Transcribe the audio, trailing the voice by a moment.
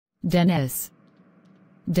Dennis.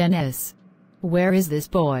 Dennis. Where is this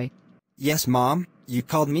boy? Yes, Mom, you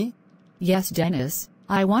called me? Yes, Dennis,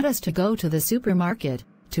 I want us to go to the supermarket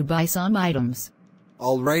to buy some items.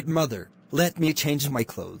 All right, Mother, let me change my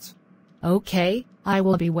clothes. Okay, I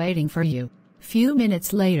will be waiting for you. Few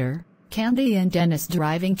minutes later, Candy and Dennis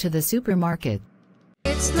driving to the supermarket.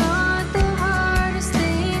 It's not the hardest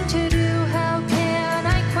thing to do. How can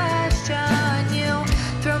I question you?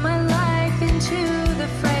 Throw my life into the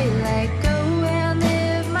fray. Let go and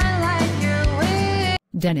live my life your way.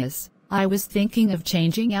 Dennis, I was thinking of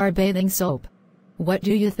changing our bathing soap. What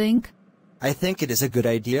do you think? I think it is a good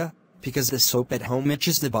idea, because the soap at home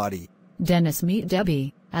itches the body. Dennis, meet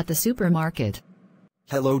Debbie at the supermarket.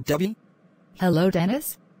 Hello, Debbie. Hello,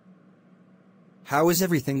 Dennis. How is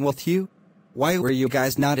everything with you? Why were you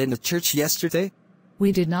guys not in the church yesterday?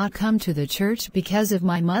 We did not come to the church because of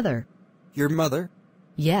my mother. Your mother?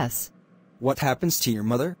 Yes. What happens to your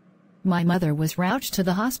mother? My mother was rushed to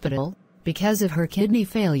the hospital because of her kidney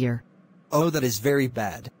failure. Oh, that is very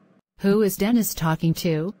bad. Who is Dennis talking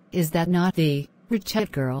to? Is that not the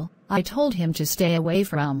Richette girl I told him to stay away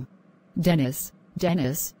from? Dennis,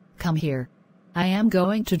 come here. I am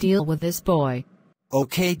going to deal with this boy.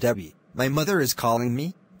 Okay, Debbie, my mother is calling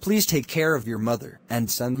me. Please take care of your mother and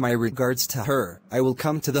send my regards to her. I will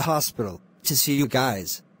come to the hospital to see you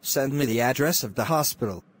guys. Send me the address of the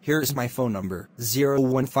hospital. Here is my phone number,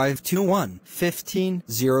 01521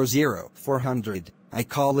 1500 400. I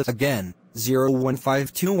call it again,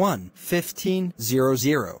 01521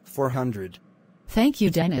 1500 400. Thank you,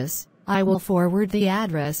 Dennis. I will forward the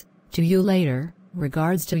address to you later.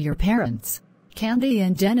 Regards to your parents. Candy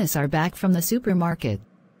and Dennis are back from the supermarket.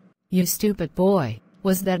 You stupid boy,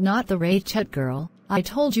 was that not the Richette girl I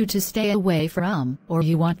told you to stay away from, or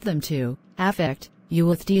you want them to affect you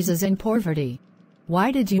with disease and poverty?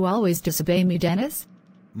 Why did you always disobey me, Dennis?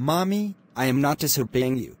 Mommy, I am not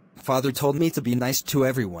disobeying you. Father told me to be nice to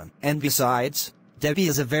everyone. And besides, Debbie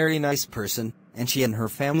is a very nice person, and she and her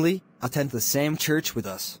family attend the same church with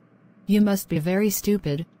us. You must be very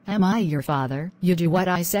stupid. Am I your father? You do what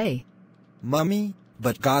I say. Mommy,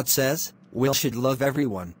 but God says, we should love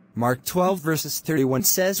everyone. Mark 12 verses 31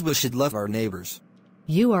 says we should love our neighbors.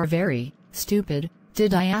 You are very stupid.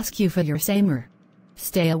 Did I ask you for your samer?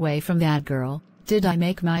 Stay away from that girl. Did I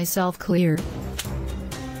make myself clear?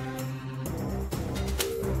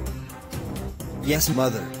 Yes,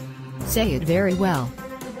 Mother. Say it very well.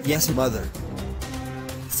 Yes, Mother.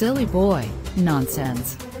 Silly boy.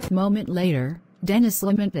 Nonsense. Moment later, Dennis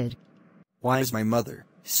lamented. Why is my mother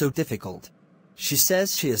so difficult? She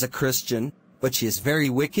says she is a Christian, but she is very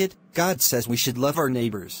wicked. God says we should love our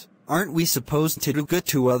neighbors. Aren't we supposed to do good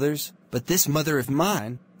to others? But this mother of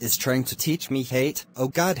mine is trying to teach me hate. Oh,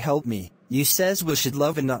 God help me. You says we should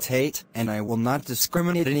love and not hate, and I will not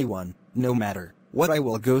discriminate anyone, no matter what I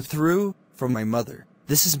will go through, from my mother.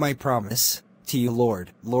 This is my promise to you,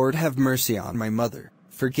 Lord. Lord, have mercy on my mother.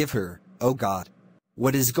 Forgive her, oh God.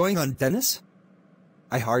 What is going on, Dennis?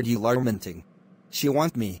 I heard you lamenting. She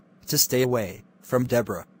want me to stay away from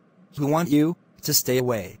Deborah. Who want you to stay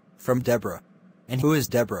away from Deborah? And who is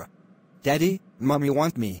Deborah? Daddy, Mommy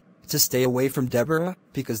want me to stay away from Deborah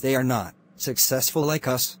because they are not successful like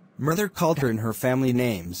us. Mother called her and her family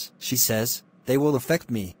names. She says, they will affect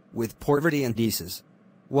me with poverty and disease.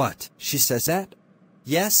 What? She says that?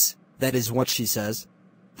 Yes, that is what she says.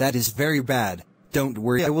 That is very bad. Don't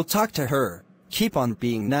worry, I will talk to her. Keep on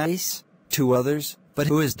being nice to others. But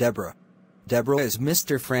who is Deborah? Deborah is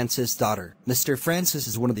Mr. Francis' daughter. Mr. Francis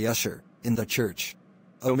is one of the usher in the church.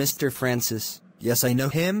 Oh, Mr. Francis. Yes, I know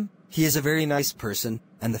him. He is a very nice person,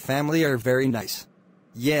 and the family are very nice.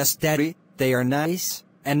 Yes, Daddy, they are nice,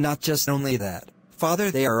 and not just only that. Father,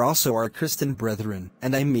 they are also our Christian brethren,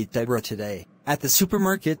 and I meet Deborah today at the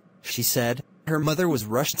supermarket. She said her mother was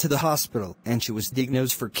rushed to the hospital, and she was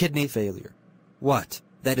diagnosed for kidney failure. What?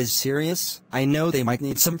 That is serious? I know they might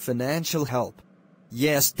need some financial help.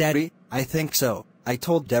 Yes, Daddy, I think so. I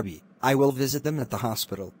told Debbie I will visit them at the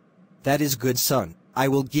hospital. That is good, son. I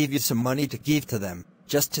will give you some money to give to them,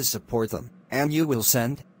 just to support them, and you will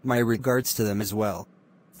send my regards to them as well.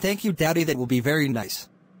 Thank you, Daddy, that will be very nice.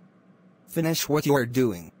 Finish what you are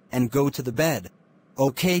doing, and go to the bed.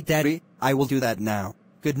 Okay, Daddy, I will do that now.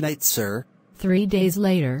 Good night, sir. 3 days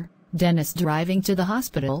later, Dennis driving to the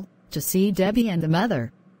hospital to see Debbie and the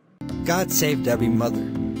mother. God save Debbie, mother.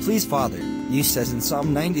 Please, Father, you says in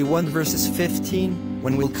Psalm 91 verses 15,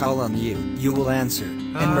 when we'll call on you, you will answer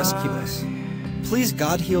and rescue us. Please,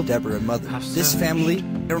 God, heal Deborah, mother. This family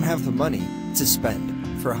don't have the money to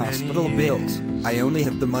spend for hospital bills. I only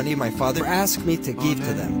have the money my father asked me to give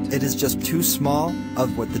to them. It is just too small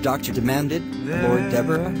of what the doctor demanded. Lord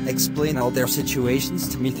Deborah, explain all their situations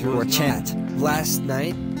to me through a chat. Last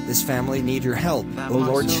night, this family need your help. Oh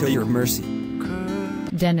Lord, show your mercy.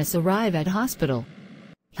 Dennis arrive at hospital.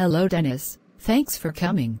 Hello Dennis, thanks for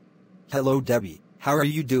coming. Hello Debbie, how are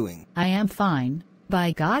you doing? I am fine,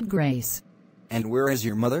 by God grace. And where is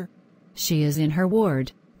your mother? She is in her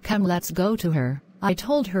ward. Come, let's go to her. I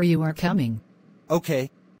told her you are coming. Okay.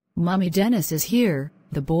 Mommy, Dennis is here,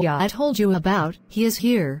 the boy I told you about. He is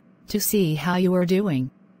here, to see how you are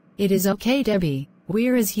doing. It is okay Debbie,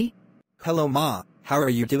 where is he? Hello Ma, how are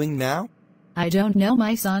you doing now? I don't know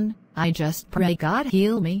my son, I just pray God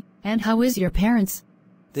heal me. And how is your parents?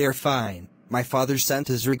 They are fine. My father sent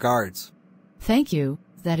his regards. Thank you,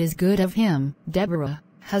 that is good of him. Deborah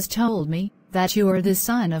has told me that you are the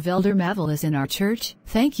son of Elder Mavelis in our church.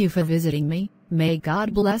 Thank you for visiting me. May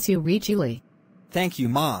God bless you richly. Thank you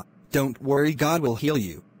Ma. Don't worry, God will heal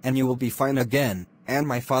you, and you will be fine again. And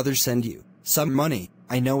my father send you some money.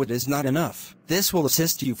 I know it is not enough. This will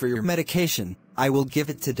assist you for your medication. I will give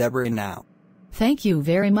it to Deborah now. Thank you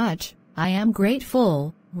very much. I am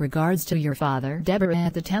grateful. Regards to your father Deborah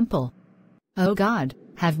at the temple. Oh God,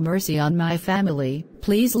 have mercy on my family,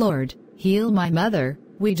 please Lord, heal my mother.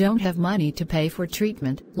 We don't have money to pay for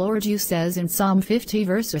treatment. Lord, you says in Psalm 50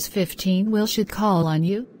 verses 15, we should call on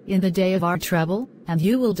you in the day of our trouble, and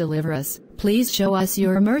you will deliver us. Please show us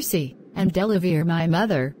your mercy, and deliver my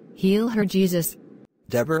mother. Heal her Jesus.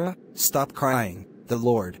 Deborah, stop crying. The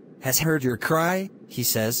Lord has heard your cry, he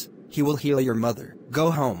says. He will heal your mother.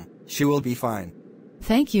 Go home. She will be fine.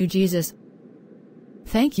 Thank you, Jesus.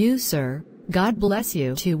 Thank you, sir. God bless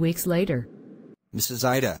you. 2 weeks later. Mrs.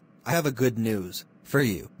 Ida, I have a good news for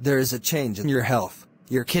you. There is a change in your health.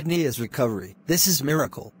 Your kidney is recovering. This is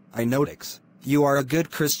miracle. I notice you are a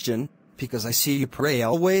good Christian, because I see you pray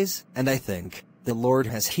always, and I think the Lord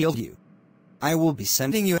has healed you. I will be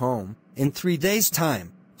sending you home in 3 days'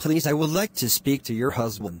 time. Please, I would like to speak to your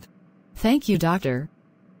husband. Thank you, doctor.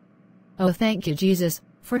 Oh, thank you, Jesus,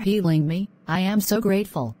 for healing me. I am so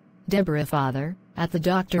grateful. Deborah, father, at the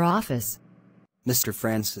doctor office. Mr.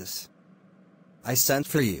 Francis, I sent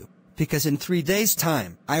for you because in 3 days'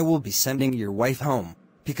 time I will be sending your wife home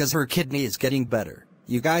because her kidney is getting better.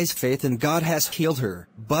 You guys' faith in God has healed her,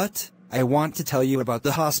 but I want to tell you about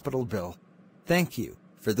the hospital bill. Thank you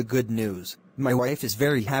for the good news. My wife is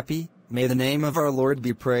very happy. May the name of our Lord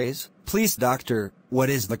be praised. Please, doctor, what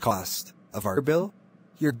is the cost of our bill?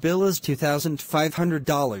 Your bill is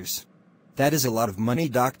 $2,500. That is a lot of money,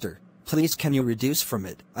 doctor. Please, can you reduce from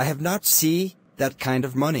it? I have not seen that kind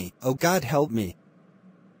of money. Oh, God help me.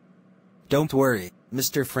 Don't worry,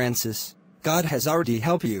 Mr. Francis. God has already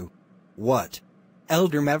helped you. What?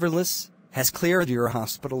 Elder Maverlis has cleared your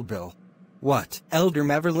hospital bill. What? Elder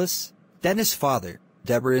Maverlis? Dennis' father.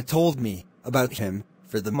 Deborah told me about him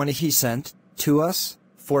for the money he sent to us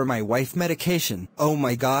for my wife medication. Oh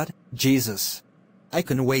my God, Jesus. I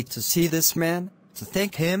can wait to see this man, to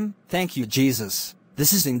thank him. Thank you, Jesus.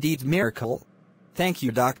 This is indeed miracle. Thank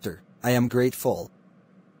you, doctor. I am grateful.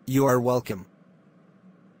 You are welcome.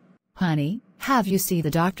 Honey, have you seen the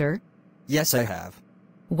doctor? Yes, I have.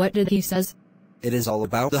 What did he says? It is all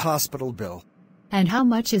about the hospital bill. And how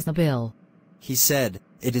much is the bill? He said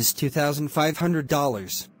it is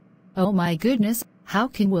 $2,500. Oh my goodness, how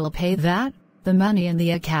can we pay that? The money in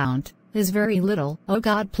the account is very little. Oh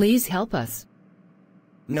God, please help us.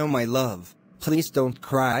 No, my love. Please don't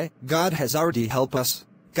cry. God has already helped us.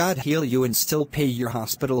 God heal you and still pay your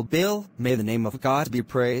hospital bill. May the name of God be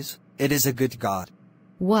praised. It is a good God.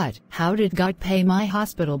 What? How did God pay my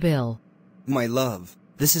hospital bill? My love,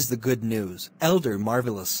 this is the good news. Elder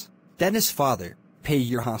Marvelous, Dennis' father, pay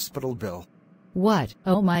your hospital bill. What?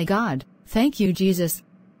 Oh my God. Thank you, Jesus.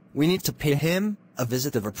 We need to pay him a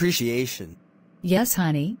visit of appreciation. Yes,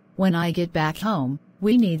 honey. When I get back home,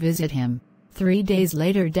 we need visit him. 3 days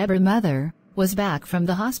later, Deborah's mother was back from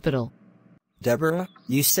the hospital. Deborah,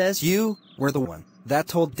 you says you were the one that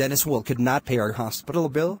told Dennis we could not pay our hospital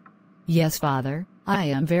bill? Yes, Father. I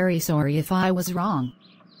am very sorry if I was wrong.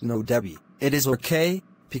 No, Debbie, it is okay,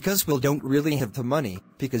 because we don't really have the money,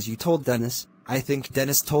 because you told Dennis. I think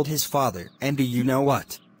Dennis told his father, and do you know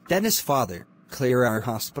what? Dennis' father, clear our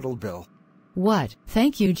hospital bill. What?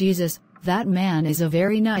 Thank you, Jesus. That man is a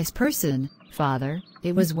very nice person, Father.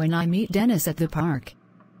 It was when I meet Dennis at the park.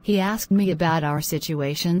 He asked me about our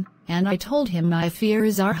situation, and I told him my fear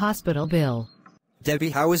is our hospital bill.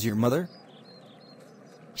 Debbie, how is your mother?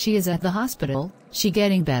 She is at the hospital. She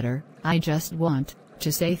getting better. I just want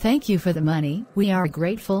to say thank you for the money. We are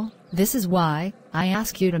grateful. This is why I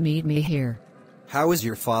ask you to meet me here. How is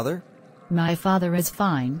your father? My father is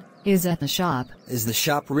fine, is at the shop. Is the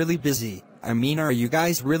shop really busy? I mean, are you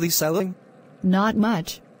guys really selling? Not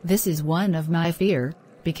much. This is one of my fear,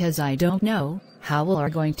 because I don't know how we are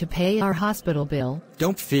going to pay our hospital bill.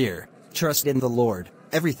 Don't fear. Trust in the Lord.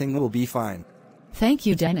 Everything will be fine. Thank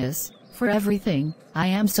you, Dennis, for everything. I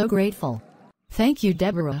am so grateful. Thank you,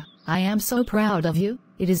 Deborah. I am so proud of you.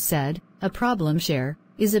 It is said, a problem share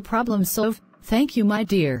is a problem solved. Thank you, my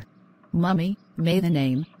dear. Mummy, may the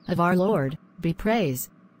name of our Lord be praised.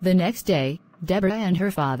 The next day, Deborah and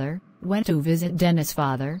her father went to visit Dennis'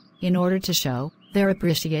 father in order to show their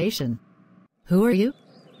appreciation. Who are you?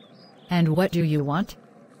 And what do you want?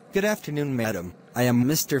 Good afternoon, madam. I am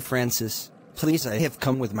Mr. Francis. Please, I have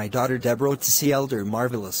come with my daughter Deborah to see Elder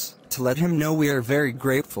Marvelous, to let him know we are very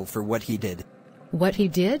grateful for what he did. What he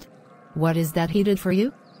did? What is that he did for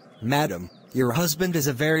you? Madam, your husband is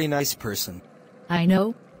a very nice person. I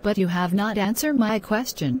know, but you have not answered my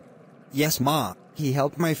question. Yes, Ma. He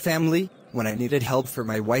helped my family when I needed help for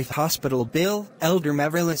my wife's hospital bill. Elder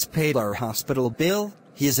Marvelous paid our hospital bill.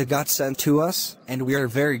 He is a godsend to us, and we are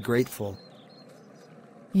very grateful.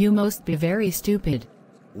 You must be very stupid.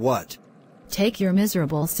 What? Take your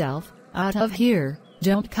miserable self out of here.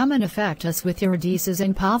 Don't come and affect us with your disease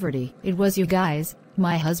and poverty. It was you guys.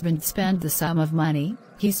 My husband spent the sum of money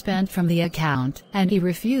he spent from the account, and he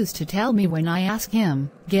refused to tell me when I asked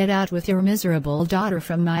him. Get out with your miserable daughter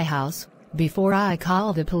from my house before I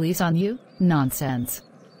call the police on you. Nonsense.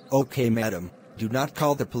 Okay, madam. Do not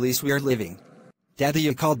call the police. We are leaving. Daddy,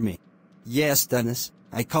 you called me. Yes, Dennis,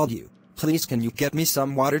 I called you. Please, can you get me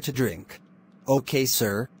some water to drink? Okay,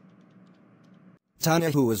 sir.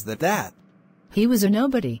 Tanya, who was that? He was a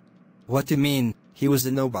nobody. What do you mean, he was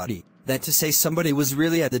a nobody? That to say somebody was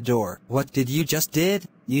really at the door. What did you just did?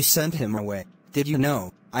 You sent him away. Did you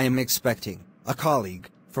know, I am expecting a colleague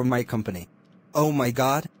from my company. Oh my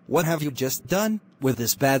God, what have you just done with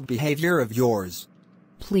this bad behavior of yours?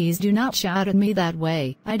 Please do not shout at me that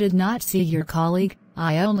way. I did not see your colleague.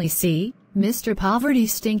 I only see Mr. Poverty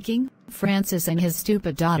Stinking Francis and his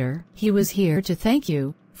stupid daughter. He was here to thank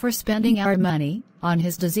you for spending our money on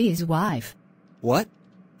his diseased wife. What?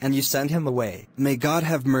 And you sent him away? May God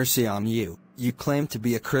have mercy on you. You claim to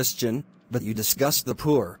be a Christian, but you disgust the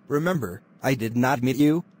poor. Remember, I did not meet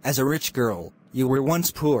you as a rich girl. You were once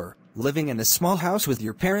poor, living in a small house with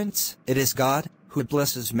your parents. It is God who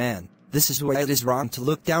blesses man. This is why it is wrong to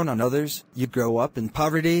look down on others. You grow up in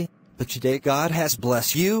poverty, but today God has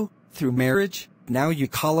blessed you through marriage. Now you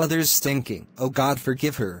call others stinking. Oh God,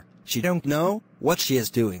 forgive her. She don't know what she is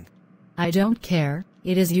doing. I don't care.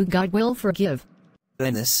 It is you God will forgive.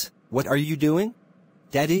 Dennis, what are you doing?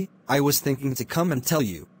 Daddy, I was thinking to come and tell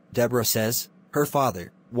you. Deborah says her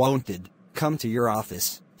father wanted come to your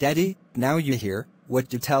office. Daddy, now you hear what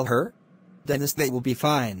to tell her? Dennis, they will be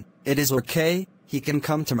fine. It is okay. He can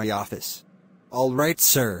come to my office. All right,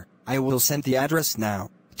 sir. I will send the address now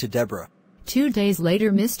to Deborah. 2 days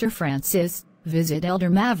later, Mr. Francis visit Elder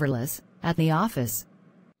Marvelous at the office.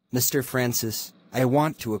 Mr. Francis, I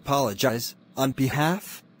want to apologize on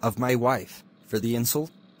behalf of my wife for the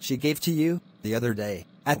insult she gave to you the other day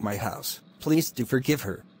at my house. Please do forgive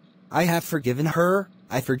her. I have forgiven her.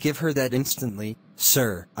 I forgive her that instantly.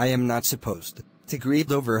 Sir, I am not supposed to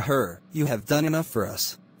grieve over her. You have done enough for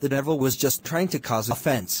us. The devil was just trying to cause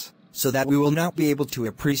offense, so that we will not be able to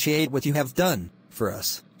appreciate what you have done for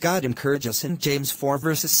us. God encouraged us in James 4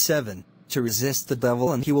 verses 7, to resist the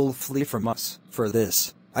devil and he will flee from us. For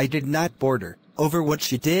this, I did not border over what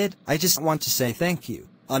she did. I just want to say thank you.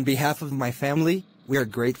 On behalf of my family, we are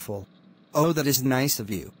grateful. Oh, that is nice of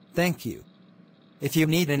you. Thank you. If you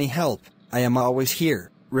need any help, I am always here.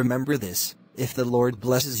 Remember this, if the Lord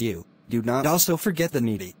blesses you, do not also forget the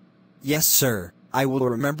needy. Yes, sir. I will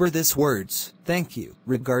remember these words. Thank you.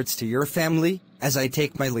 Regards to your family, as I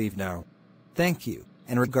take my leave now. Thank you,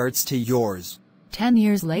 and regards to yours. 10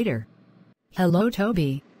 years later. Hello,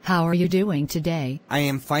 Toby. How are you doing today? I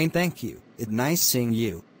am fine, thank you. It's nice seeing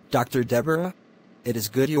you, Dr. Deborah. It is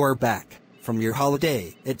good you are back from your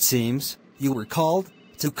holiday. It seems you were called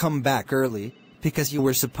to come back early because you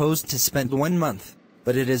were supposed to spend 1 month,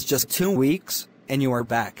 but it is just 2 weeks, and you are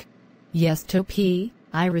back. Yes, Toby.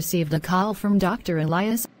 I received a call from Dr.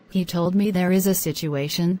 Elias. He told me there is a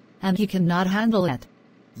situation, and he cannot handle it.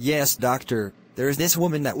 Yes, doctor. There is this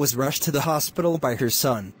woman that was rushed to the hospital by her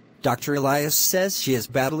son. Dr. Elias says she is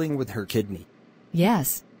battling with her kidney.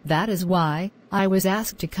 Yes, that is why I was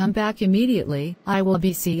asked to come back immediately. I will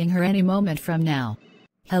be seeing her any moment from now.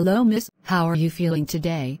 Hello, miss. How are you feeling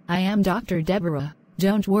today? I am Dr. Deborah.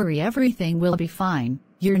 Don't worry, everything will be fine.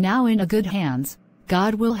 You're now in a good hands.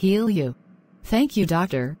 God will heal you. Thank you,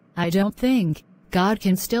 doctor. I don't think God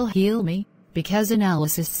can still heal me, because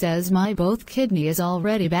analysis says my both kidney is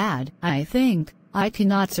already bad. I think I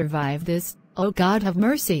cannot survive this. Oh God, have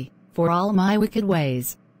mercy for all my wicked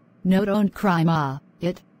ways. No, don't cry, Ma.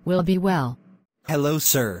 It will be well. Hello,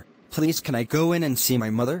 sir. Please, can I go in and see my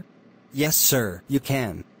mother? Yes, sir, you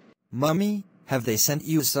can. Mummy, have they sent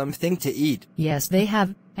you something to eat? Yes, they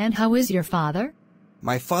have. And how is your father?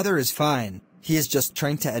 My father is fine. He is just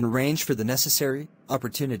trying to arrange for the necessary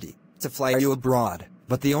opportunity to fly you abroad.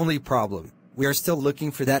 But the only problem, we are still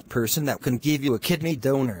looking for that person that can give you a kidney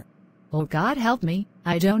donor. Oh God, help me.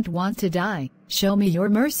 I don't want to die. Show me your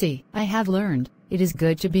mercy. I have learned it is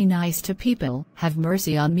good to be nice to people. Have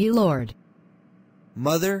mercy on me, Lord.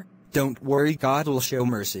 Mother, don't worry, God will show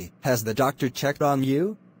mercy. Has the doctor checked on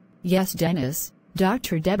you? Yes, Dennis.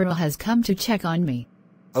 Dr. Deborah has come to check on me.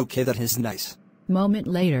 Okay, that is nice. Moment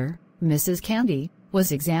later, Mrs. Candy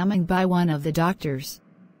was examined by one of the doctors.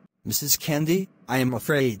 Mrs. Candy, I am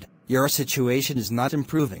afraid your situation is not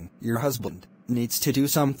improving. Your husband needs to do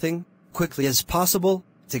something quickly as possible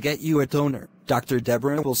to get you a donor. Dr.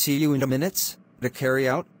 Deborah will see you in a minute to carry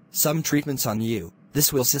out some treatments on you.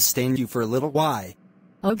 This will sustain you for a little while.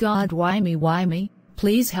 Oh God, why me? Why me?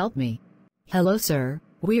 Please help me. Hello, sir.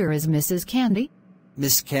 Where is Mrs. Candy?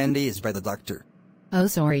 Miss Candy is by the doctor. Oh,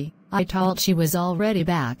 sorry. I thought she was already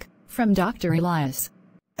back from Dr. Elias.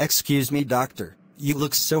 Excuse me, doctor. You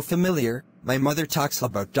look so familiar. My mother talks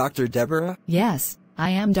about Dr. Deborah. Yes,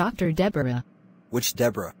 I am Dr. Deborah. Which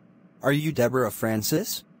Deborah? Are you Deborah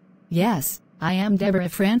Francis? Yes, I am Deborah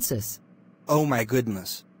Francis. Oh my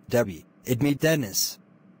goodness, Debbie, it me Dennis.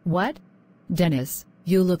 What? Dennis,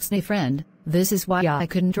 you looks my friend. This is why I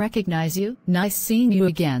couldn't recognize you. Nice seeing you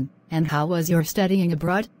again. And how was your studying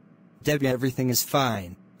abroad? Debbie, everything is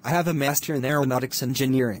fine. I have a master in aeronautics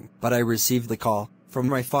engineering, but I received the call from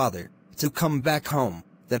my father to come back home,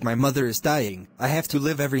 that my mother is dying. I have to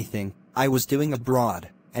leave everything I was doing abroad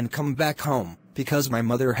and come back home because my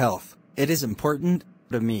mother's health. It is important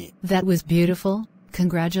to me. That was beautiful.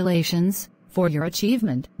 Congratulations for your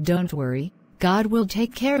achievement. Don't worry. God will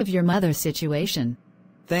take care of your mother's situation.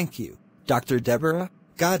 Thank you, Dr. Deborah.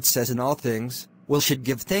 God says in all things, we should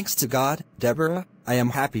give thanks to God. Deborah, I am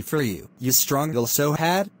happy for you. You struggled so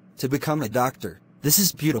hard to become a doctor. This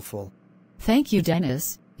is beautiful. Thank you,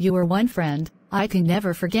 Dennis. You were one friend I can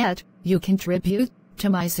never forget. You contribute to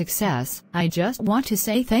my success. I just want to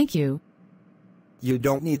say thank you. You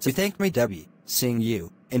don't need to thank me, Debbie. Seeing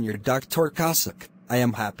you and your Dr. Cossack, I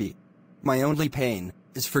am happy. My only pain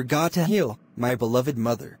is for God to heal my beloved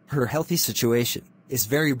mother. Her healthy situation is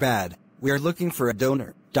very bad. We are looking for a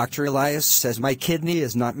donor. Dr. Elias says my kidney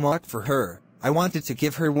is not marked for her. I wanted to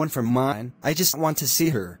give her one from mine. I just want to see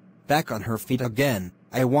her back on her feet again.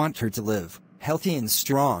 I want her to live healthy and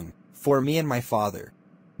strong for me and my father.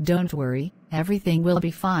 Don't worry, everything will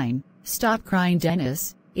be fine. Stop crying,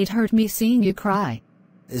 Dennis. It hurt me seeing you cry.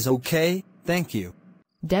 Is okay, thank you.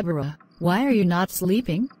 Deborah, why are you not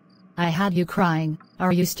sleeping? I had you crying.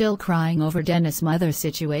 Are you still crying over Dennis' mother's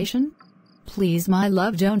situation? Please, my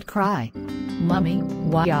love, don't cry. Mummy,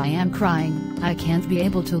 why I am crying? I can't be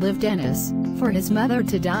able to leave Dennis for his mother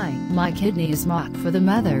to die. My kidney is marked for the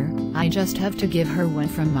mother. I just have to give her one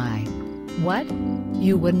from mine. What?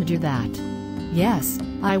 You wouldn't do that? Yes,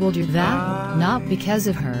 I will do that, not because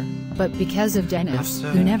of her, but because of Dennis,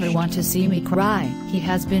 who never want to see me cry. He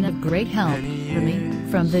has been of great help for me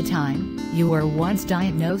from the time you were once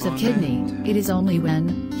diagnosed of kidney. It is only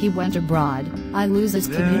when he went abroad I loses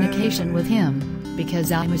communication with him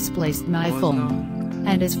because I misplaced my phone.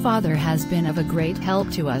 And his father has been of a great help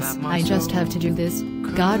to us. I just have to do this.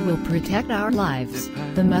 God will protect our lives.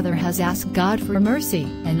 The mother has asked God for mercy,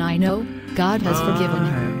 and I know God has forgiven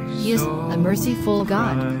her. He is a merciful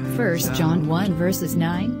God. 1 John 1 verses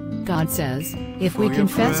 9, God says, if we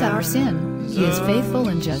confess our sin, He is faithful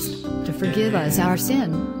and just to forgive us our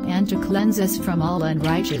sin, and to cleanse us from all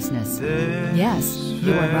unrighteousness. Yes,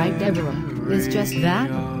 you are right, Deborah. It's just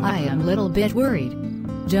that I am a little bit worried.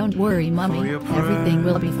 Don't worry, Mummy, everything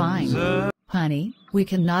will be fine. Honey, we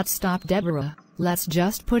cannot stop Deborah. Let's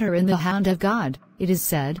just put her in the hand of God. It is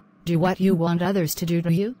said, do what you want others to do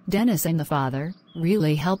to you. Dennis and the Father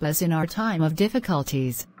really help us in our time of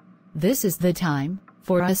difficulties. This is the time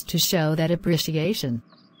for us to show that appreciation.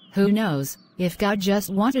 Who knows, if God just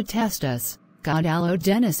want to test us, God allowed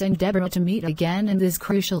Dennis and Deborah to meet again in this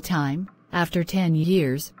crucial time. After 10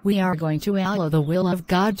 years, we are going to allow the will of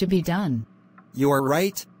God to be done. You are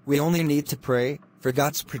right, we only need to pray for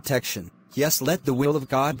God's protection. Yes, let the will of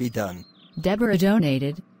God be done. Deborah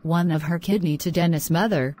donated one of her kidney to Dennis'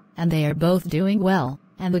 mother, and they are both doing well.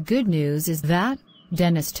 And the good news is that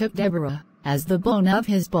Dennis took Deborah as the bone of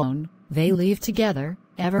his bone, They live together,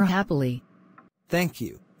 ever happily. Thank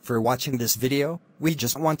you for watching this video. We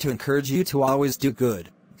just want to encourage you to always do good.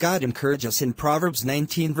 God encourages us in Proverbs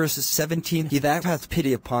 19 verses 17. He that hath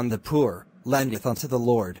pity upon the poor, lendeth unto the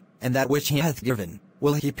Lord, and that which he hath given,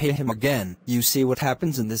 will he pay him again. You see what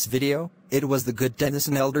happens in this video? It was the good Dennis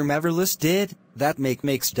and Elder Maverless did, that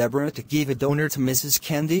makes Deborah to give a donor to Mrs.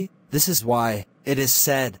 Candy. This is why, it is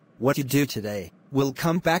said, what you do today, will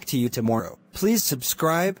come back to you tomorrow. Please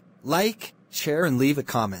subscribe, like, share and leave a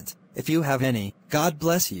comment, if you have any. God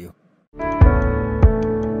bless you.